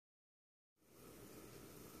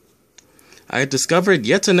I discovered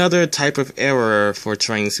yet another type of error for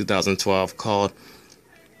Trainz 2012 called,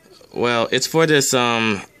 well, it's for this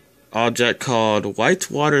object called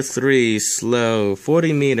Whitewater 3 slow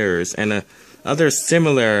 40 meters and other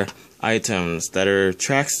similar items that are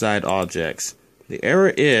trackside objects. The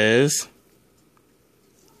error is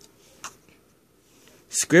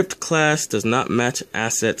script class does not match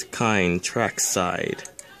asset kind trackside.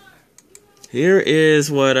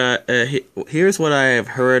 Here's what I have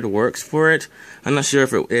heard works for it. I'm not sure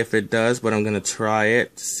if it does, but I'm gonna try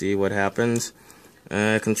it to see what happens.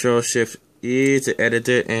 Control Shift E to edit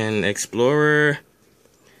it in Explorer,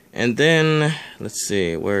 and then let's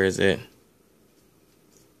see, where is it?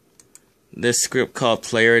 This script called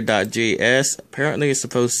player.js apparently is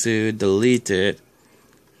supposed to delete it.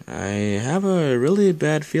 I have a really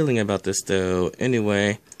bad feeling about this though.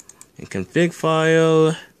 Anyway, in config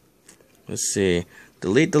file, let's see,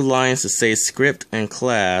 delete the lines to say script and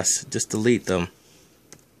class. Just delete them.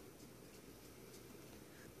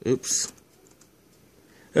 Oops.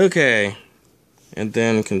 Okay, and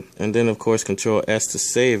then of course Control S to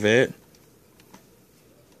save it.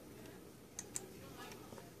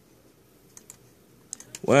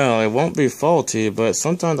 Well, it won't be faulty, but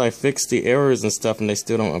sometimes I fix the errors and stuff and they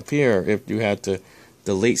still don't appear if you had to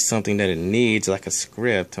delete something that it needs, like a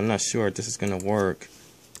script. I'm not sure if this is gonna work,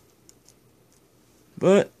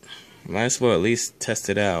 but might as well at least test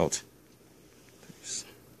it out.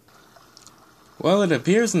 Well, it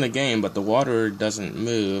appears in the game, but the water doesn't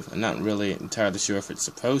move. I'm not really entirely sure if it's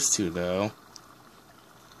supposed to, though.